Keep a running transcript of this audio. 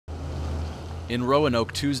In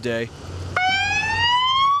Roanoke Tuesday,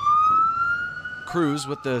 crews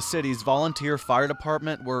with the city's volunteer fire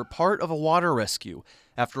department were part of a water rescue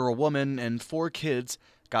after a woman and 4 kids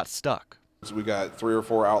got stuck. So we got 3 or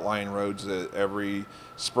 4 outlying roads that every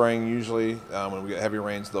spring usually, when we get heavy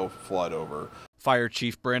rains, they'll flood over. Fire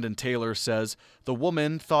Chief Brandon Taylor says the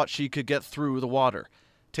woman thought she could get through the water.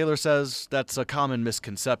 Taylor says that's a common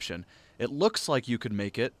misconception. It looks like you could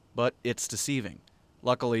make it, but it's deceiving.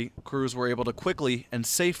 Luckily, crews were able to quickly and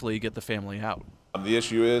safely get the family out. The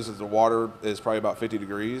issue is that the water is probably about 50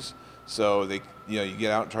 degrees, so you get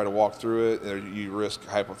out and try to walk through it, you risk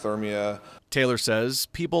hypothermia. Taylor says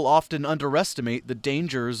people often underestimate the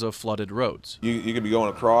dangers of flooded roads. You could be going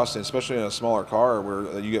across, and especially in a smaller car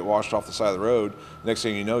where you get washed off the side of the road, next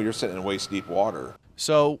thing you know, you're sitting in waist-deep water.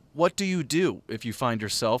 So what do you do if you find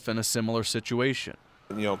yourself in a similar situation?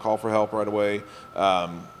 Call for help right away.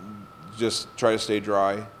 Just try to stay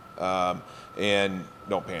dry, and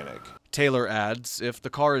don't panic. Taylor adds, if the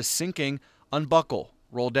car is sinking, unbuckle,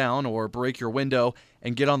 roll down, or break your window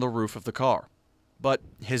and get on the roof of the car. But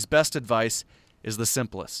his best advice is the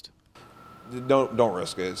simplest. Don't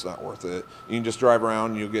risk it. It's not worth it. You can just drive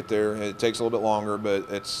around, you'll get there. It takes a little bit longer,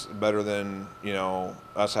 but it's better than,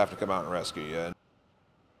 us having to come out and rescue you.